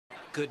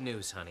Good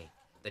news, honey.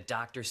 The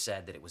doctor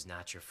said that it was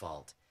not your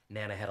fault.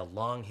 Nana had a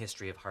long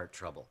history of heart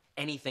trouble.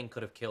 Anything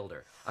could have killed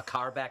her. A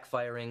car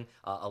backfiring,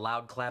 a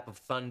loud clap of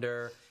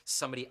thunder,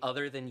 somebody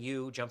other than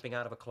you jumping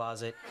out of a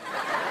closet.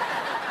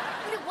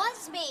 But it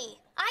was me.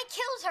 I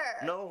killed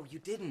her. No, you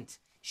didn't.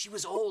 She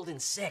was old and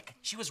sick.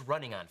 She was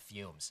running on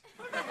fumes.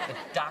 The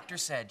doctor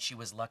said she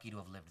was lucky to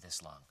have lived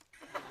this long.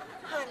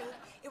 Honey,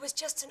 it was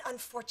just an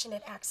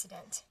unfortunate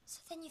accident.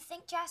 So then you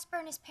think Jasper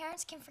and his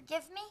parents can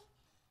forgive me?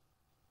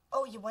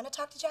 Oh, you want to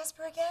talk to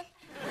Jasper again?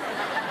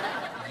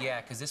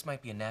 Yeah, because this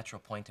might be a natural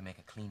point to make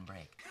a clean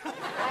break.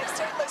 I've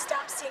certainly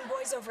stopped seeing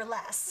boys over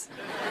less.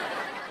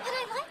 But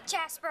I like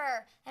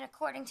Jasper. And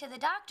according to the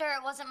doctor,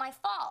 it wasn't my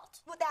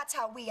fault. Well, that's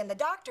how we and the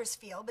doctors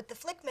feel, but the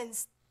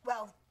Flickmans,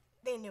 well,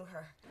 they knew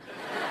her.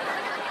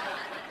 I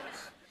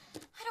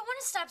don't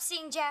want to stop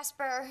seeing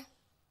Jasper.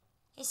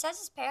 He says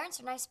his parents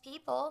are nice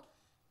people.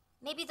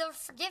 Maybe they'll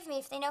forgive me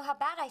if they know how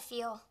bad I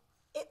feel.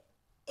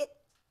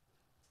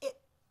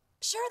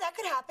 Sure, that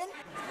could happen.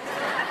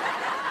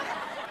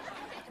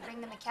 I could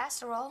bring them a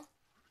casserole.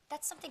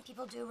 That's something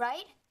people do,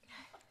 right?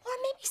 Or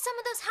maybe some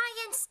of those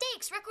high-end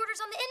steaks Rick orders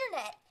on the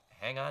internet.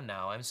 Hang on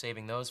now, I'm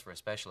saving those for a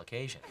special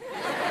occasion.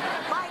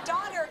 My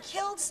daughter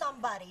killed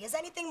somebody. Is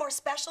anything more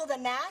special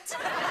than that?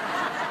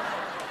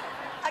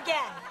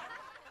 Again,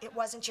 it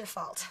wasn't your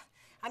fault.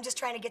 I'm just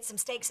trying to get some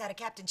steaks out of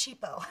Captain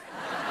Cheapo.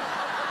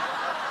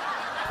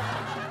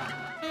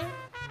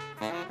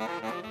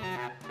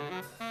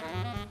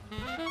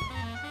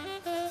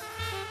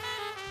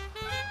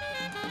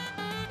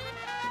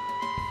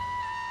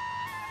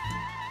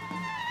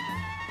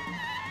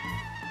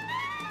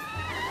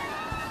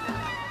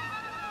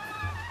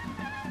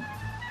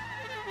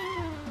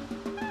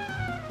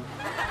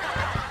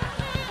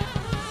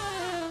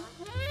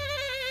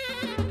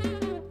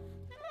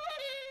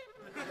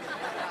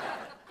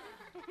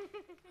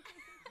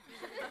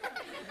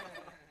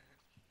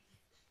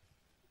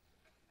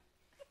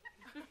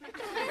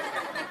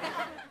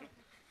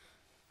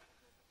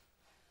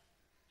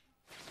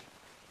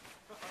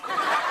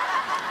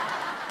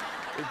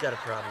 We've got a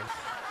problem.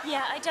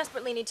 Yeah, I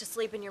desperately need to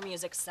sleep and your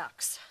music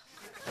sucks.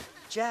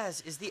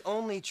 Jazz is the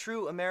only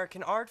true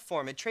American art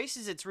form. It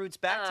traces its roots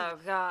back to... Oh,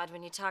 God,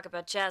 when you talk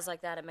about jazz like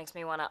that, it makes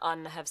me want to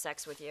have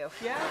sex with you.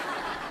 Yeah?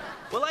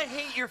 Well, I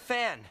hate your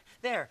fan.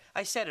 There,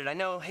 I said it. I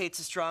know hate's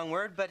a strong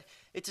word, but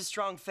it's a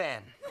strong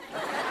fan.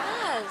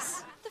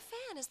 Jazz, the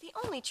fan is the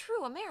only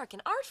true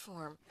American art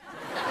form.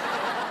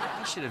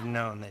 I should have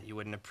known that you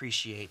wouldn't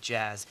appreciate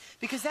jazz,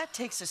 because that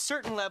takes a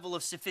certain level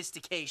of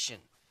sophistication.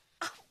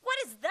 What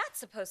is that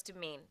supposed to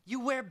mean? You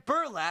wear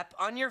burlap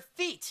on your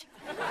feet.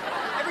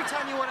 Every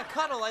time you want to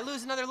cuddle, I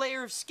lose another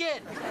layer of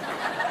skin. What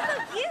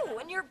about you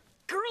and your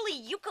girly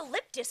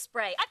eucalyptus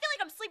spray? I feel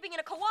like I'm sleeping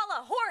in a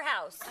koala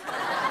whorehouse.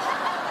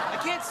 I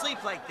can't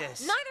sleep like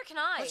this. Neither can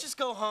I. Let's just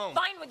go home.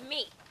 Fine with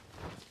me.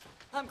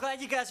 I'm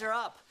glad you guys are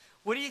up.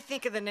 What do you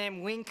think of the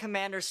name Wing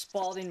Commander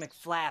Spaulding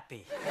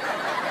McFlappy?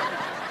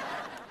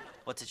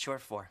 What's it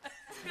short for?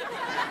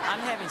 I'm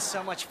having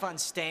so much fun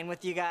staying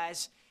with you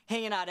guys,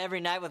 hanging out every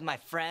night with my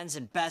friends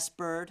and Best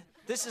Bird.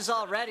 This is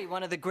already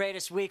one of the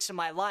greatest weeks of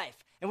my life,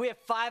 and we have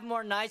 5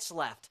 more nights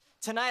left.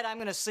 Tonight, I'm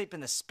gonna sleep in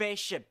the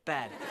spaceship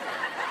bed.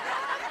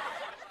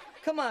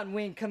 Come on,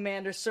 Wing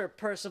Commander Sir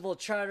Percival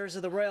Charters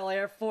of the Royal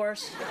Air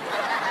Force.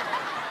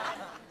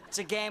 It's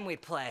a game we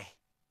play.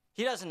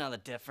 He doesn't know the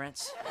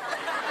difference.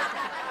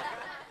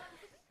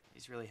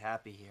 He's really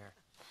happy here.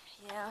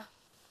 Yeah.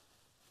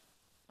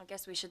 I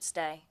guess we should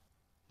stay.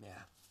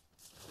 Yeah.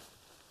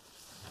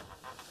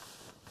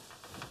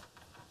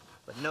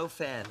 But no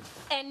fan.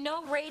 And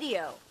no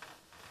radio.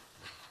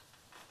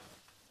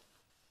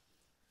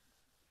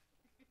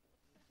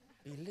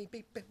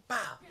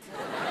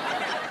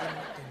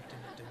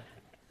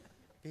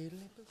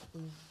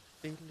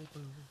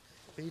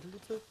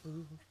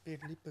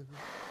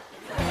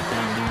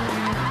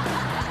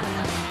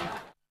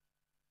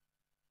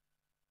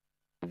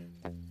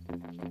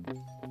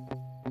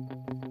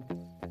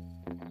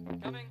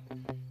 Coming.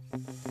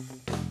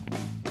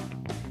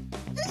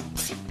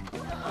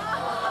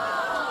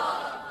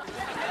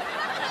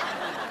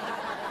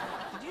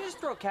 Did you just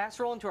throw a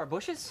casserole into our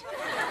bushes?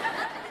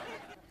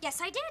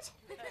 Yes, I did.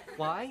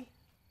 Why?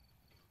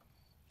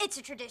 It's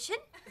a tradition.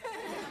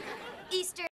 Easter.